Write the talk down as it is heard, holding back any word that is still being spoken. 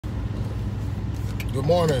Good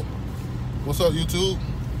morning. What's up, YouTube?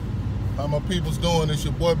 How my people's doing? It's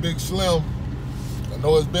your boy Big Slim. I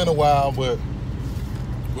know it's been a while, but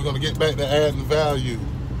we're gonna get back to adding value.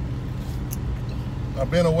 I've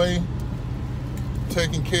been away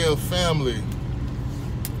taking care of family.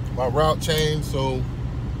 My route changed, so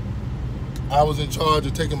I was in charge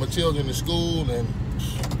of taking my children to school, and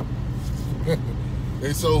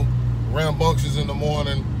they so rambunctious in the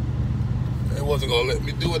morning, they wasn't gonna let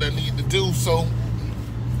me do what I need to do, so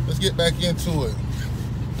let's get back into it.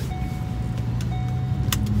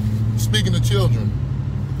 Speaking of children,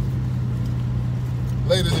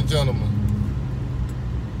 ladies and gentlemen,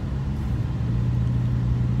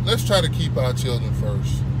 let's try to keep our children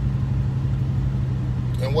first.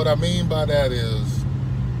 And what I mean by that is,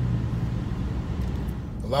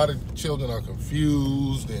 a lot of children are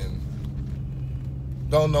confused and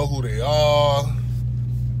don't know who they are,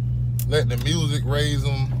 letting the music raise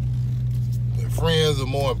them. Their friends are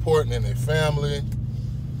more important than their family.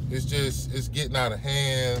 It's getting out of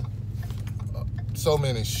hand. So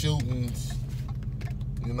many shootings.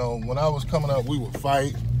 You know, when I was coming up, we would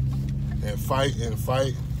fight and fight and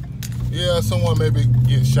fight. Yeah, someone maybe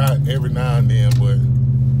get shot every now and then, but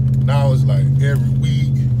now it's like every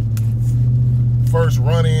week. First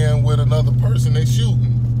run in with another person, they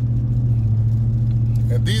shooting.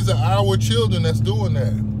 And these are our children that's doing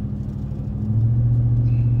that.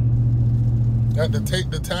 Got to take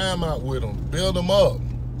the time out with them, build them up,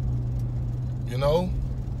 you know?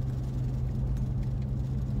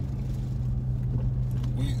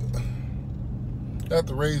 We got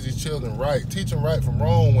to raise these children right, teach them right from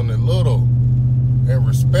wrong when they're little, and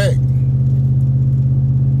respect.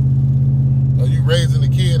 Are you raising a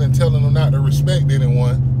kid and telling them not to respect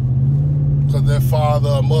anyone because their father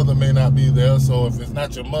or mother may not be there? So if it's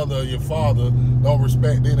not your mother or your father, don't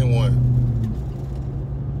respect anyone.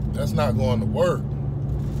 That's not going to work.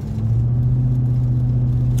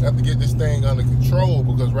 Have to get this thing under control,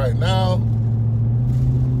 because right now,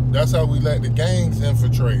 that's how we let the gangs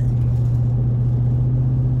infiltrate.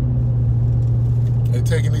 They're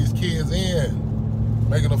taking these kids in,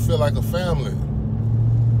 making them feel like a family.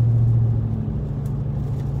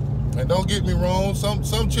 And don't get me wrong, some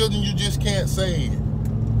children you just can't save.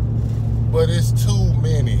 But it's too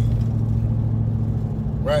many.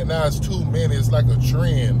 Right now it's too many. It's like a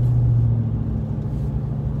trend.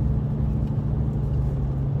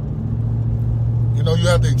 You know, you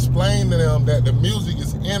have to explain to them that the music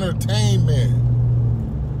is entertainment.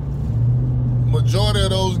 Majority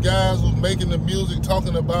of those guys who's making the music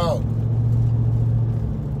talking about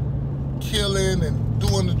killing and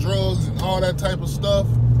doing the drugs and all that type of stuff,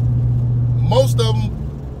 most of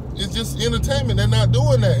them is just entertainment. They're not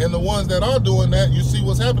doing that. And the ones that are doing that, you see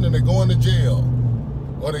what's happening. They're going to jail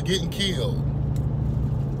or they're getting killed.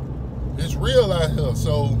 It's real out here.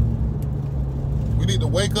 So we need to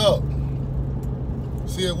wake up,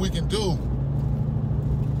 see what we can do,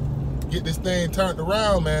 get this thing turned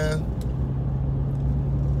around, man.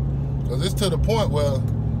 Because it's to the point where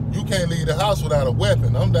you can't leave the house without a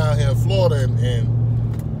weapon. I'm down here in Florida, and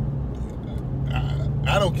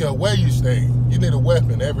I don't care where you stay, you need a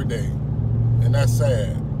weapon every day. And that's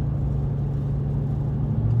sad.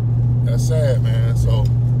 That's sad, man. So,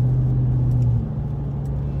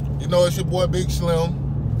 you know, it's your boy Big Slim.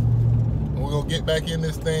 And we're going to get back in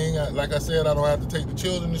this thing. Like I said, I don't have to take the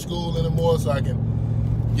children to school anymore, so I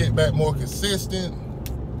can get back more consistent.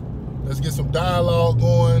 Let's get some dialogue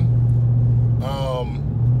going.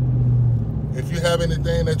 If you have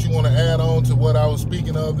anything that you want to add on to what I was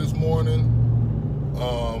speaking of this morning,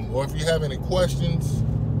 or if you have any questions,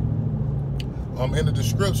 in the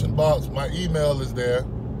description box, my email is there.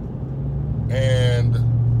 And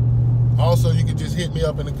also, you can just hit me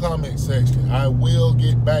up in the comment section. I will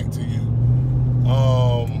get back to you.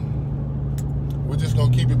 We're just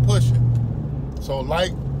going to keep it pushing. So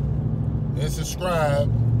like and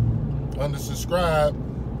subscribe. Under subscribe,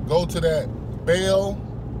 go to that bell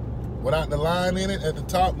without the line in it at the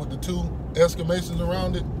top with the 2 exclamations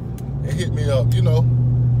around it, and hit me up. You know,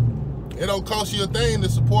 it don't cost you a thing to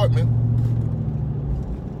support me.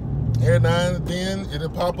 Every now and then it'll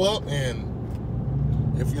pop up, and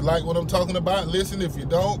if you like what I'm talking about, listen. If you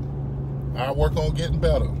don't, I'll work on getting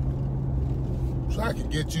better so I can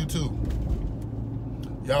get you too.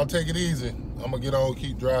 Y'all take it easy. I'm gonna get on,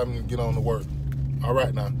 keep driving, and get on to work. All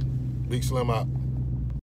right now. Big Slim out.